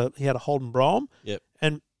car, he had a Holden Brougham,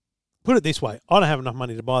 and put it this way, I don't have enough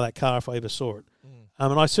money to buy that car if I ever saw it.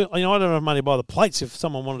 And I certainly, I don't have money to buy the plates if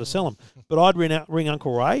someone wanted to sell them. But I'd ring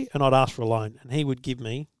Uncle Ray and I'd ask for a loan, and he would give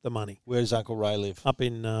me the money. Where does Uncle Ray live? Up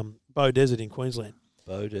in Bow Desert in Queensland.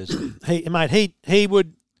 Bow Desert. He'd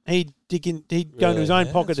go into his own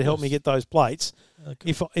pocket to help me get those plates.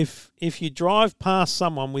 Okay. If you drive past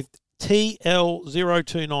someone with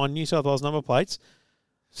TL029 New South Wales number plates,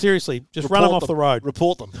 seriously, just run them off the road.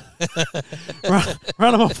 Report them.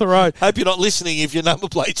 run them off the road. Hope you're not listening if your number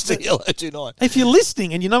plate's TL029. If you're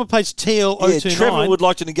listening and your number plate's TL029, Trevor would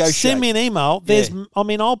like to negotiate. Send me an email.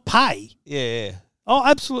 I'll pay. Yeah. I'll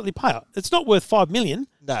absolutely pay. It's not worth $5 million.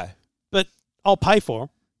 No. But I'll pay for them.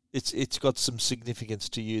 It's got some significance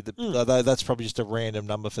to you. Although that's probably just a random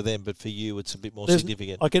number for them, but for you it's a bit more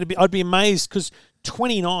significant. I'd be amazed because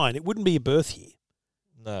 29, it wouldn't be a birth year.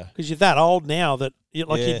 No, because you're that old now that you'd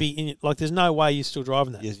be there's no way you're still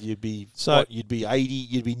driving that. Yes, you'd be 80,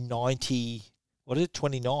 you'd be 90. What is it?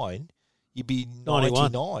 29. You'd be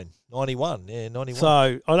 91. 91. Yeah, 91.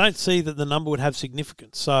 So I don't see that the number would have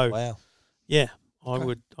significance. So wow. Yeah, I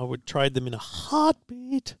would trade them in a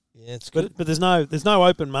heartbeat. Yeah, it's good. But there's no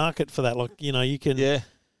open market for that. Like you can. Yeah.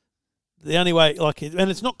 The only way,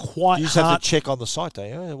 and it's not quite. You just have to check on the site,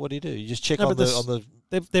 don't you? What do you do? You just check on the.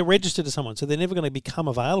 They're registered to someone, so they're never going to become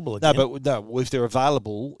available again. No, if they're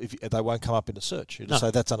available, they won't come up in the search. It'll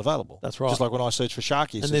say that's unavailable. That's right. Just like when I search for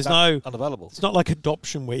Sharky, and there's no unavailable. It's not like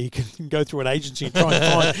adoption where you can go through an agency and try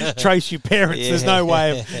and trace your parents. Yeah. There's no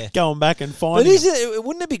way of going back and finding. But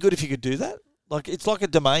wouldn't it be good if you could do that? Like it's like a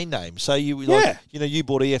domain name. So you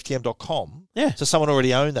bought EFTM.com. Yeah. So someone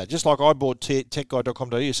already owned that. Just like I bought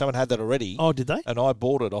techguide.com.au. Someone had that already. Oh, did they? And I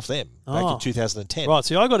bought it off them back in 2010. Right.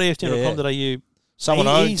 So I got EFTM.com.au. Someone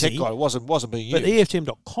owned TechGuide. It wasn't being used. But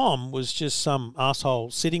EFTM.com was just some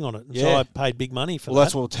asshole sitting on it. And so I paid big money for that. Well,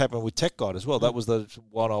 that's what's happened with TechGuide as well. That was the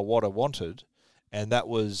what I wanted. And that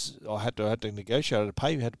was I had to negotiate. I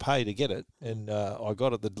had to pay to get it, and I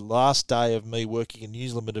got it. The last day of me working in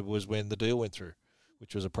News Limited was when the deal went through,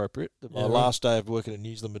 which was appropriate. My last day of working at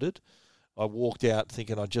News Limited, I walked out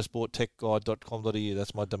thinking I just bought techguide.com.au.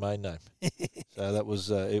 That's my domain name. So that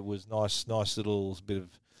was it was nice little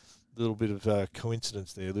bit of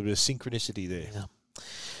coincidence there, a little bit of synchronicity there. Yeah.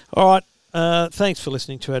 All right. Thanks for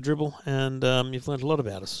listening to our dribble, and you've learned a lot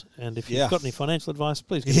about us. And if you've got any financial advice,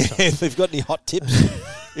 please give us if you've got any hot tips.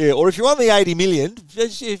 Or if you want the 80 million,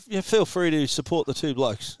 feel free to support the two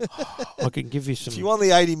blokes. I can give you some. If you want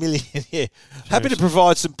the 80 million, happy to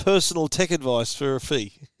provide some personal tech advice for a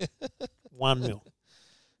fee. 1 mil.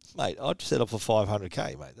 Mate, I'd set up for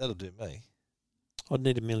 500k, mate. That'll do me. I'd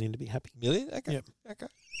need $1 million to be happy. $1 million? Okay. Yep. Okay.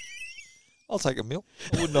 I'll take $1 million.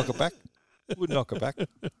 I wouldn't knock it back.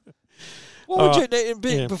 What would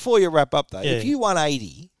you before you wrap up though? If you won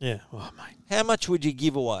 80, mate, how much would you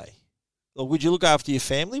give away? Or would you look after your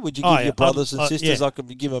family? Would you give your brothers and sisters? I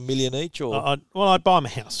could give $1 million each, or I'd buy them a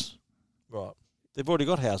house. Right, they've already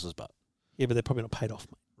got houses, but they're probably not paid off,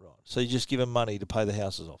 mate. Right, so you just give them money to pay the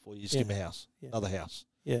houses off, or you just give them a house, another house.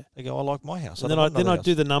 Yeah, they go, I like my house. And then I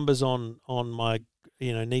do the numbers on my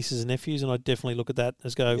nieces and nephews, and I definitely look at that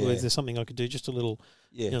as is there something I could do, just a little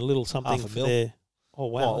little something for their. Oh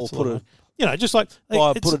wow! Or put just like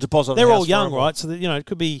put a deposit. They're all young, right? So that, it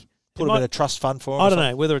could be put them in a trust fund for them. I don't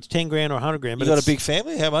know whether it's 10 grand or 100 grand. But you got a big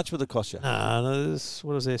family. How much would it cost you? No,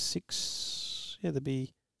 what is there? 6? Yeah, there'd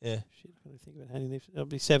be. Yeah. Shit, I think about how many. There'll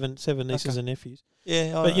be seven nieces and nephews.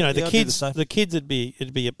 Yeah, but the kids, it'd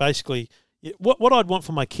be basically what I'd want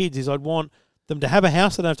for my kids is I'd want them to have a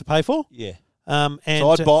house they don't have to pay for. Yeah. And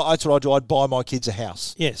so that's what I'd do. I'd buy my kids a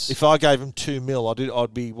house. Yes. If I gave them $2 million,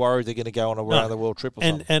 I'd be worried they're going to go on a round the world trip or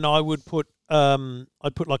something. And I would put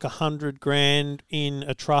I'd put like $100,000 in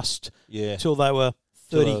a trust. Yeah. Till they were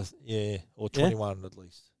 30. Or 21 at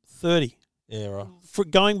least. 30. Yeah, right. For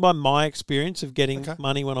going by my experience of getting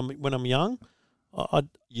money when I'm young,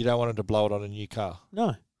 you don't want them to blow it on a new car.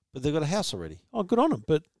 No. But they've got a house already. Oh, good on them.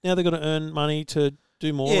 But now they've got to earn money to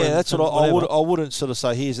do more. Yeah, that's what I wouldn't sort of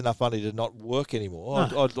say. Here's enough money to not work anymore.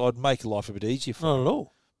 No. I'd make life a bit easier for them. Not at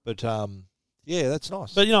all. But yeah, that's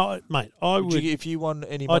nice. But mate, would if you won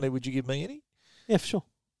any money, would you give me any? Yeah, for sure.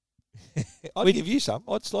 I'd give you some.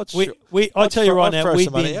 I tell you right now,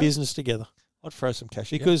 we'd be in business together. I'd throw some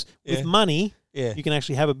cash because with money, you can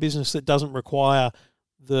actually have a business that doesn't require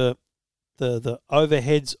the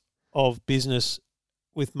overheads of business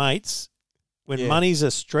with mates. When money's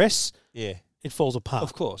a stress, it falls apart.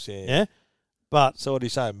 Of course, yeah. But so what are you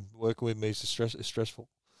saying? Working with me is stressful.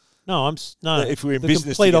 No, if we're in the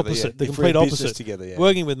business complete together, opposite. The if complete we're in opposite. Together,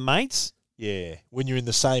 working with mates. Yeah, when you're in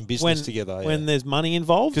the same business together. When there's money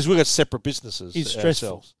involved. Because we've got separate businesses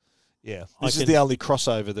ourselves. Yeah, this is the only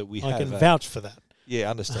crossover that we have. I can vouch for that. Yeah,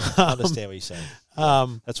 understand what you're saying.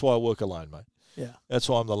 That's why I work alone, mate. Yeah. That's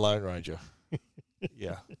why I'm the Lone Ranger.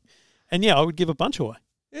 Yeah. And I would give a bunch away.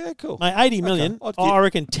 Yeah, cool. Mate, 80 million, I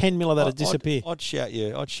reckon 10 mil of that would disappear. I'd shout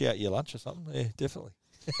your lunch or something. Yeah, definitely.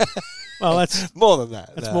 Well, that's more than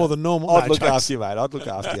that. That's more than normal. I'd look after you, mate. I'd look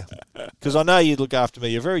after you. Because I know you'd look after me.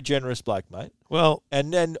 You're a very generous bloke, mate. Well,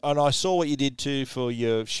 and I saw what you did too for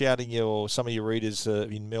your shouting some of your readers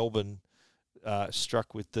in Melbourne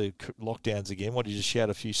struck with the lockdowns again. What, did you just shout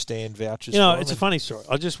a few stand vouchers? It's a funny story.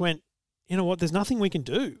 I just went, you know what, there's nothing we can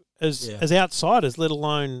do as outsiders, let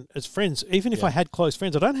alone as friends. Even if I had close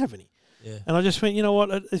friends, I don't have any. Yeah. And I just went, you know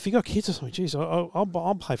what, if you got kids or something, geez,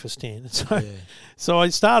 I'll pay for Stan. And so I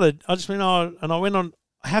just went, and I went on,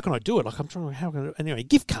 how can I do it? Like, I'm trying to, how can I, anyway,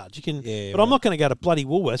 gift cards, you can, but I'm not going to go to bloody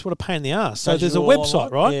Woolworths. What a pain in the ass. So there's a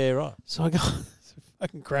website, right? Yeah, right. So I go, it's a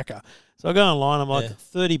fucking cracker. So I go online, I'm like,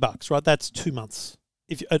 $30, right? That's 2 months.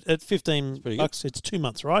 If at $15, it's 2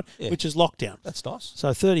 months, right? Yeah. Which is lockdown. That's nice. So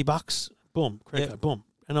 $30, boom, cracker, boom.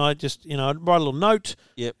 And I just, I'd write a little note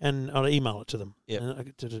and I'd email it to them. Yep. And I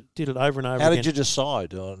did it over and over again. How did you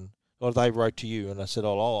decide on, or they wrote to you and I said,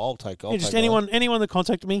 I'll take anyone that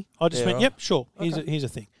contacted me, I just went, yep, sure, here's a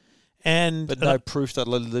thing. But no proof that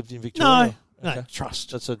lived in Victoria? No,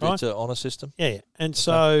 trust. It's an honour system? Yeah. And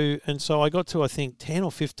so I got to, I think, 10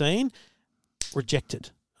 or 15,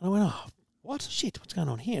 rejected. And I went, oh, what? Shit, what's going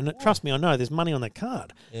on here? And trust me, I know there's money on that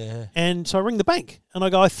card. Yeah. And so I ring the bank and I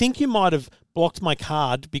go, I think you might have blocked my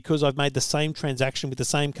card because I've made the same transaction with the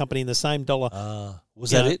same company and the same dollar. Was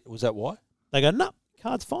that it? Was that why? They go, no,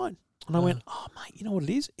 card's fine. And I went, oh, mate, you know what it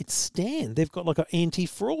is? It's Stan. They've got like an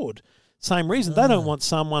anti-fraud. Same reason. They don't want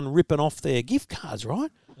someone ripping off their gift cards,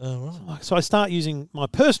 right? Right. So I start using my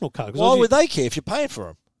personal card. Why would they care if you're paying for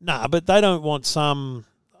them? Nah, but they don't want some,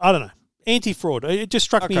 I don't know, anti-fraud. It just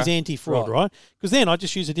struck me as anti-fraud, right? Because then I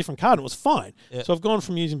just used a different card and it was fine. Yep. So I've gone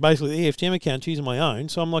from using basically the EFTM account to using my own.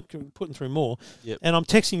 So I'm like putting through more. Yep. And I'm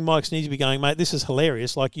texting Mike Sneezy going, mate, this is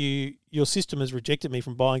hilarious. Like your system has rejected me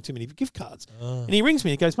from buying too many gift cards. And he rings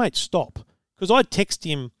me and he goes, mate, stop. Because I text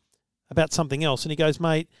him about something else and he goes,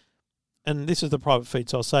 mate, and this is the private feed,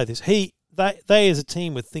 so I'll say this. They as a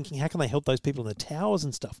team were thinking, how can they help those people in the towers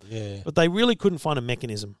and stuff? Yeah. But they really couldn't find a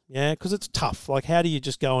mechanism, because it's tough. Like, how do you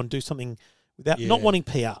just go and do something without not wanting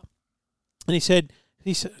PR? And he said,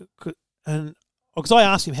 and because I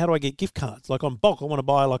asked him, how do I get gift cards? Like on bulk, I want to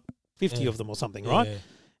buy like 50 of them or something, right? Yeah.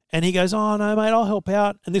 And he goes, oh no, mate, I'll help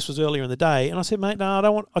out. And this was earlier in the day, and I said, mate, no,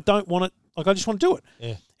 I don't want it. Like, I just want to do it.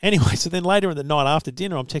 Yeah. Anyway, so then later in the night after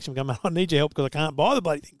dinner, I'm texting him, going, mate, I need your help because I can't buy the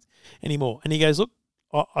bloody things anymore. And he goes, look,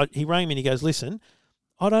 he rang me and he goes, listen,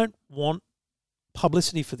 I don't want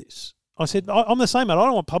publicity for this. I said, I'm the same, mate. I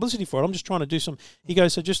don't want publicity for it. I'm just trying to do some. He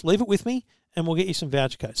goes, so just leave it with me and we'll get you some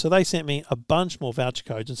voucher codes. So they sent me a bunch more voucher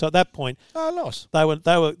codes. And so at that point, nice. They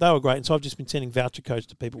were great. And so I've just been sending voucher codes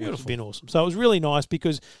to people, which has been awesome. So it was really nice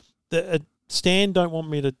because the Stan don't want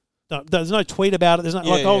me to. No, there's no tweet about it. There's no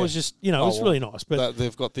I was just it was really nice. But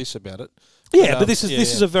they've got this about it. Yeah, but this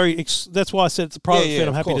is a very. That's why I said it's a private feed.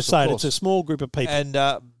 I'm happy to say it. It's a small group of people. And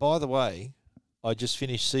by the way, I just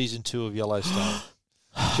finished season 2 of Yellowstone.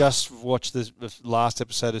 Just watched the last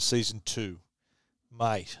episode of season 2,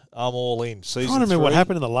 mate. I'm all in. Season 3. I can't remember what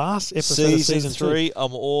happened in the last episode of season 3. 2.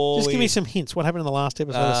 I'm all in. Just give me some hints. What happened in the last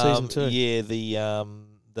episode of season 2? Yeah,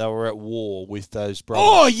 they were at war with those brothers.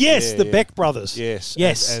 Oh yes, the Beck brothers. Yes.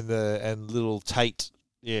 And little Tate.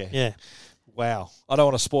 Yeah. Yeah. Wow. I don't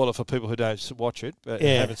want to spoil it for people who don't watch it, but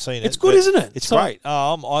haven't seen it. It's good, isn't it? It's great.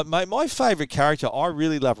 My favourite character, I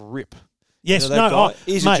really love Rip. Yes,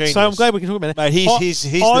 he's a genius. So I'm glad we can talk about that. Mate, he's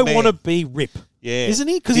the I man. want to be Rip. Yeah. Isn't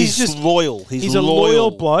he? Because he's just loyal. He's a loyal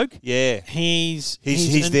bloke. Yeah. He's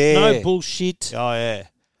there. No bullshit. Oh, yeah.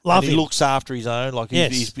 Love him. He looks after his own, like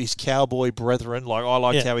his cowboy brethren. Like I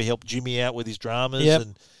liked how he helped Jimmy out with his dramas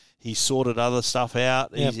and he sorted other stuff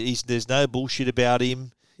out. Yep. There's no bullshit about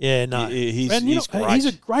him. Yeah, no. He's great. He's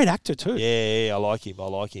a great actor too. Yeah, I like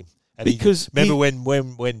him. And because remember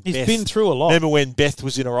when he's Beth, been through a lot. Remember when Beth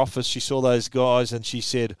was in her office, she saw those guys and she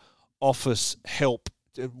said, "Office help."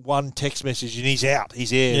 One text message and he's out. He's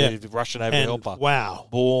there, rushing over to help her. Wow.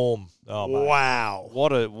 Boom. Oh, mate. Wow.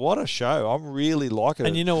 What a show. I'm really liking it.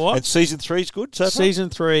 And you know what? And season 3 is good so far? Season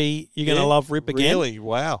 3, you're going to love Rip again. Really?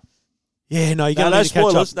 Wow. Yeah, no, you're going to need to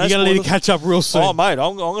catch up. You're going to need to catch up real soon. Oh, mate,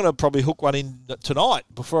 I'm going to probably hook one in tonight.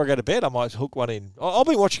 Before I go to bed, I might hook one in. I'll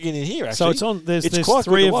be watching it in here, actually. So it's on. There's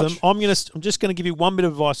 3 of them. I'm just going to give you one bit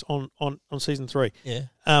of advice on season 3. Yeah.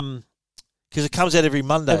 Because it comes out every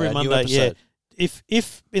Monday. Every Monday, new episode. yeah.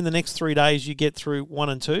 If in the next 3 days you get through 1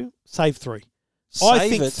 and 2, save 3. I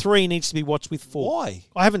think 3 needs to be watched with 4. Why?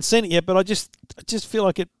 I haven't seen it yet, but I just feel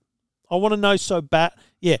like it. I want to know so bad.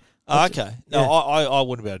 Yeah. Okay. No, I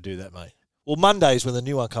wouldn't be able to do that, mate. Well, Monday's when the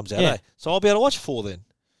new one comes out, So I'll be able to watch 4 then.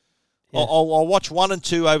 Yeah. I'll watch 1 and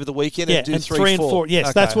 2 over the weekend and do 3 and 4. Yes,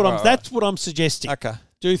 okay, that's what I'm suggesting. Okay.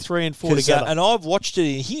 Do 3 and 4 together. And I've watched it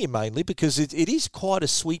in here mainly because it is quite a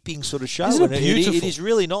sweeping sort of show. Isn't it beautiful? It is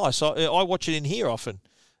really nice. I watch it in here often.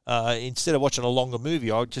 Instead of watching a longer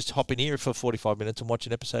movie, I just hop in here for 45 minutes and watch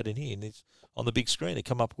an episode in here. And it's on the big screen. It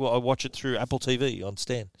come up. Well, I watch it through Apple TV on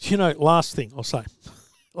Stan. You know, last thing I'll say.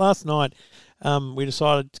 Last night, we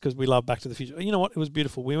decided, because we love Back to the Future. You know what? It was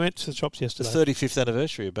beautiful. We went to the shops yesterday. The 35th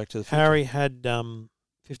anniversary of Back to the Future. Harry had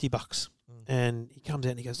 $50. And he comes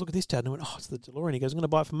out and he goes, "Look at this, Dad." And I went, "Oh, it's the DeLorean." He goes, "I'm going to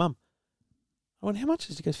buy it for Mum." I went, "How much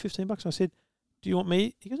is it?" He goes, $15. And I said, "Do you want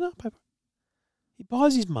me?" He goes, "No, paper." He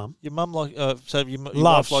buys his mum. Your mum so your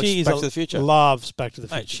wife likes Back to the Future. Loves Back to the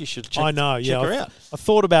Future. Mate, she should check. I know. Check her out. I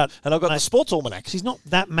thought about, and I've got the sports almanac. She's not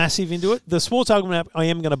that massive into it. The sports almanac I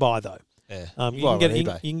am going to buy though. Yeah, you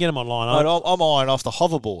can get them online. Mate, I'm eyeing off the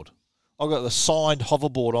hoverboard. I've got the signed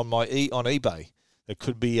hoverboard on on eBay. That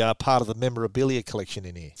could be part of the memorabilia collection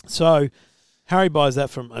in here. So Harry buys that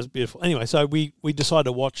from us. Beautiful. Anyway, so we decided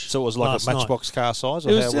to watch. So it was like a Matchbox car size?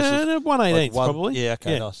 Or it was 1/18 probably. Yeah,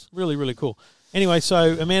 okay, nice. Really, really cool. Anyway,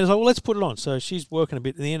 so Amanda's like, "Well, let's put it on." So she's working a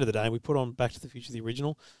bit. At the end of the day, we put on Back to the Future, the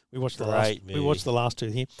original. We watched the last 2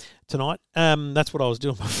 here tonight. That's what I was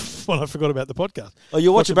doing when I forgot about the podcast. Oh,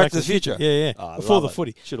 you're watching Back to the Future? Yeah. Oh, before the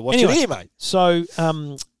footy. Should have watched it here, mate. So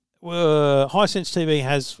Hisense TV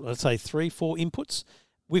has, let's say, 3-4 inputs.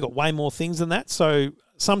 We got way more things than that. So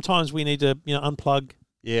sometimes we need to, unplug.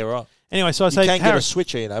 Yeah, right. Anyway, so I say, you can't get a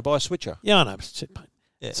switcher, buy a switcher. Yeah, I know.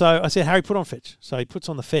 Yeah. So I said, "Harry, put on Fetch." So he puts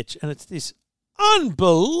on the Fetch, and it's this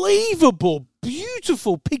unbelievable,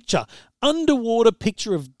 beautiful picture, underwater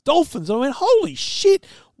picture of dolphins. And I went, "Holy shit,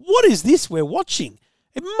 what is this we're watching?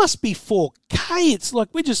 It must be 4K. It's like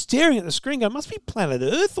we're just staring at the screen going, must be Planet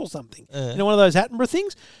Earth or something." One of those Attenborough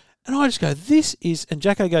things. And I just go, "This is," and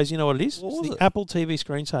Jacko goes, "You know what it is? It's the Apple TV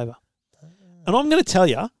screensaver." And I'm going to tell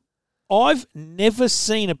you, I've never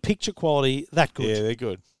seen a picture quality that good. Yeah, they're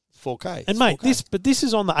good. 4K. And mate, 4K. this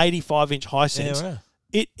is on the 85-inch Hisense. Yeah,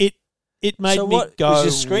 right. It made me go,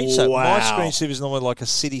 is your screensaver? Wow. My screensaver is normally like a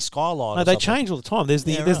city skyline. No, they change all the time. There's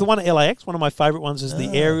the one at LAX. One of my favourite ones is the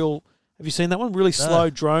aerial. Have you seen that one? Really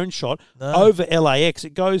slow drone shot over LAX.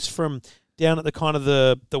 It goes from down at the kind of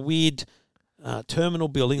the weird terminal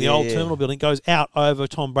building, the old terminal building, goes out over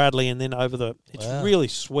Tom Bradley and then over the. It's really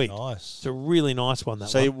sweet. Nice. It's a really nice one.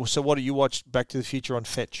 So what do you watch Back to the Future on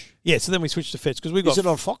Fetch? Yeah. So then we switched to Fetch because we got. Is it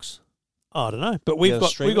on Fox? Oh, I don't know, but we've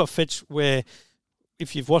got Fetch where.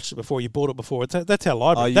 If you've watched it before, you bought it before. That's our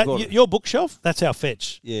library. Your bookshelf, that's our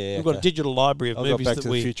Fetch. Yeah, we've got a digital library of movies Back to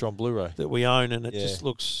the Future on Blu-ray that we own, and it just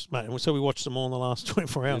looks. Mate, so we watched them all in the last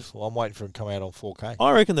 24 hours. Beautiful. I'm waiting for them to come out on 4K.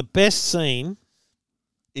 I reckon the best scene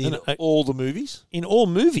in all the movies. In all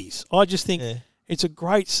movies, I just think it's a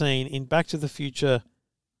great scene in Back to the Future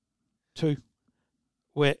 2,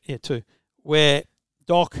 where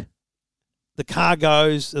Doc. The car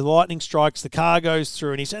goes, the lightning strikes, the car goes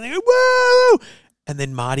through, and he's saying, "Whoa!" And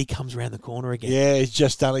then Marty comes around the corner again. Yeah, he's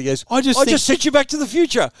just done it. He goes, I just sent you back to the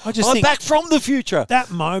future. I'm back from the future.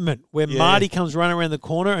 That moment where Marty comes running around the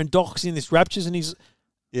corner and Doc's in this raptures and he's...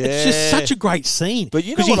 Yeah. It's just such a great scene. But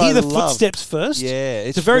you know hear the footsteps first. Yeah.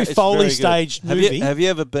 It's a very Foley staged movie. Have you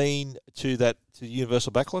ever been to that to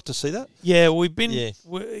Universal Backlot to see that? Yeah, we've been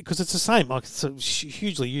because it's the same. Like it's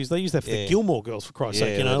hugely used. They use that for the Gilmore Girls, for Christ's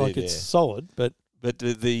sake. It's solid. But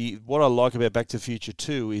the what I like about Back to the Future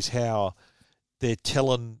 2 is how they're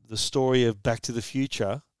telling the story of Back to the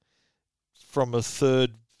Future from a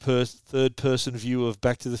third person view of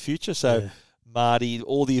Back to the Future. So Marty,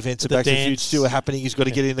 all the events of Back to the Future 2 are happening. He's got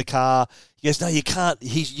to get in the car. He goes, no, you can't.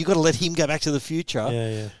 You got to let him go back to the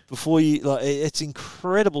future before you. Like, it's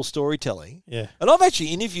incredible storytelling. Yeah, and I've actually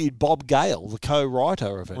interviewed Bob Gale, the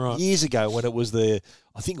co-writer of it, years ago when it was I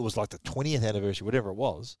think it was like the 20th anniversary, whatever it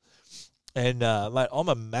was. And mate, I'm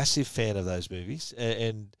a massive fan of those movies,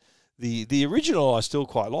 and the original I still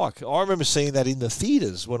quite like. I remember seeing that in the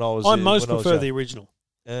theaters when I was. I most prefer the original.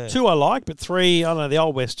 2 I like, but 3, I don't know, the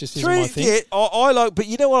Old West just isn't my thing. Yeah, I like, but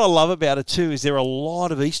you know what I love about it too is there are a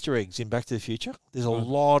lot of Easter eggs in Back to the Future. There's a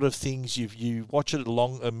lot of things you watch it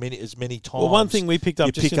as many times. Well, one thing we picked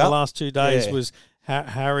up just in the last 2 days was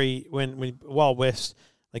Harry, when Wild West,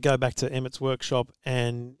 they go back to Emmett's workshop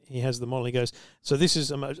and he has the model. He goes, so this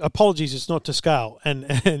is, apologies, it's not to scale. And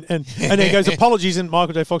then he goes, apologies, and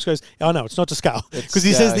Michael J. Fox goes, oh, no, it's not to scale. Because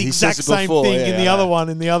he says the exact same thing in the other one,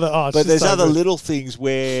 in the other. But there's other little things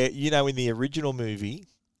where, in the original movie,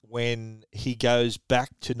 when he goes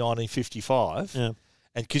back to 1955, and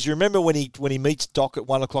because you remember when he meets Doc at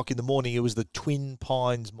 1 o'clock in the morning, it was the Twin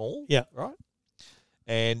Pines Mall, right?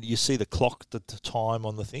 And you see the clock, the time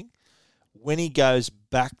on the thing. When he goes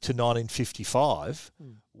back to 1955,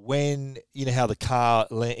 when how the car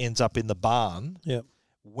ends up in the barn,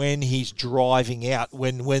 when he's driving out,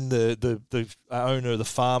 when the owner, the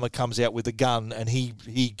farmer, comes out with a gun and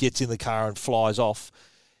he gets in the car and flies off,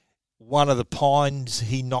 one of the pines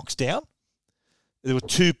he knocks down. There were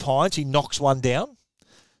 2 pines, he knocks one down.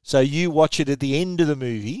 So you watch it at the end of the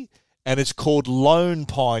movie, and it's called Lone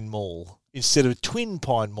Pine Mall instead of Twin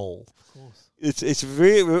Pine Mall.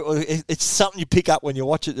 It's something you pick up when you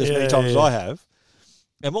watch it as many times as I have.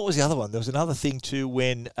 And what was the other one? There was another thing too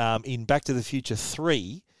when in Back to the Future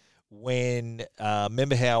 3, when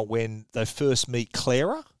remember how when they first meet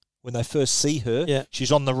Clara, when they first see her,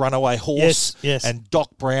 she's on the runaway horse, and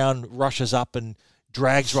Doc Brown rushes up and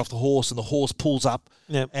drags her off the horse, and the horse pulls up,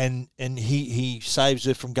 and he saves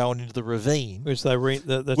her from going into the ravine,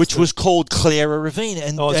 which was called Clara Ravine,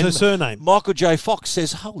 and it's her surname. Michael J. Fox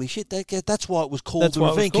says, "Holy shit, that's why it was called the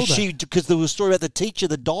ravine, because there was a story about the teacher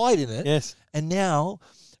that died in it." Yes, and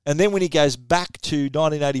then when he goes back to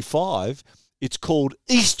 1985, it's called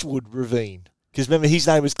Eastwood Ravine. Because remember, his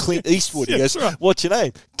name was Clint Eastwood. He goes, what's your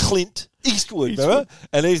name? Clint Eastwood, remember?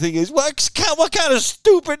 And he's thinking, what kind of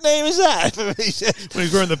stupid name is that? When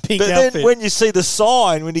he's wearing the pink outfit. But then when you see the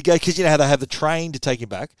sign, when you go, because you know how they have the train to take him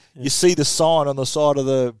back, you see the sign on the side of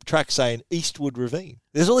the track saying Eastwood Ravine.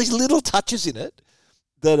 There's all these little touches in it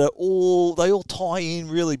that they all tie in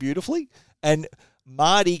really beautifully. And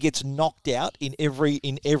Marty gets knocked out in every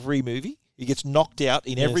movie. He gets knocked out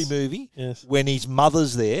in every movie when his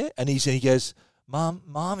mother's there, and he goes, Mom,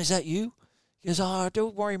 is that you? He goes, oh,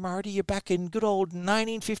 don't worry, Marty, you're back in good old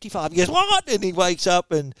 1955. He goes, what? And he wakes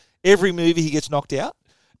up, and every movie he gets knocked out,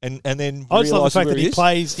 and then I just love the fact that he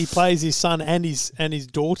plays his son and his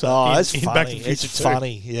daughter. Oh, it's funny. Back to the Future it's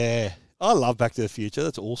funny, yeah. I love Back to the Future.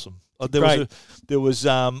 That's awesome. There was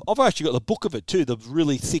I've actually got the book of it too, the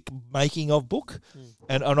really thick making of book,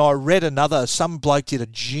 and I read some bloke did a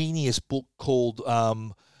genius book called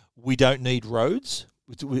We Don't Need Roads.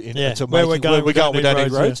 Where we're going, we don't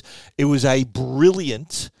need roads. It was a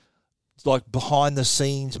brilliant, like behind the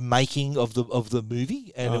scenes making of the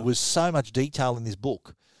movie, and it was so much detail in this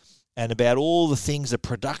book, and about all the things, the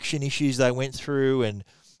production issues they went through, and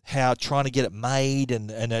how trying to get it made,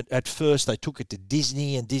 and at first they took it to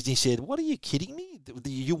Disney, and Disney said, what, are you kidding me?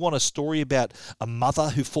 You want a story about a mother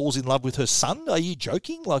who falls in love with her son? Are you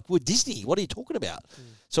joking? Like, we're Disney. What are you talking about?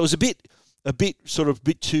 So it was a bit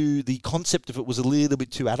too, the concept of it was a little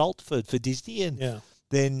bit too adult for Disney, and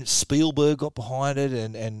then Spielberg got behind it,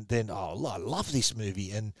 and then, I love this movie.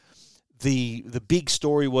 And the big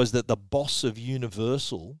story was that the boss of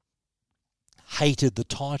Universal hated the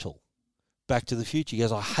title Back to the Future. He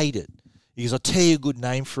goes, I hate it. He goes, I'll tell you a good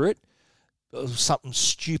name for it. Something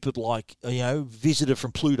stupid like, Visitor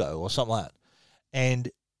from Pluto or something like that.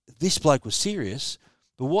 And this bloke was serious,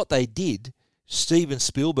 but what they did, Steven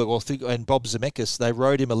Spielberg and Bob Zemeckis, they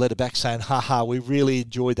wrote him a letter back saying, haha, we really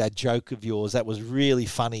enjoyed that joke of yours. That was really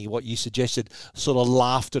funny, what you suggested. Sort of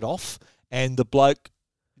laughed it off, and the bloke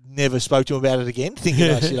never spoke to him about it again, thinking,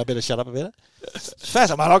 oh, shit, I better shut up about it. It's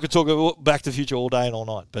fascinating, mate. I could talk about Back to the Future all day and all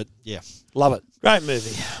night, but yeah, love it. Great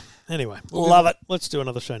movie. Anyway, love it. Let's do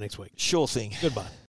another show next week. Sure thing. Goodbye.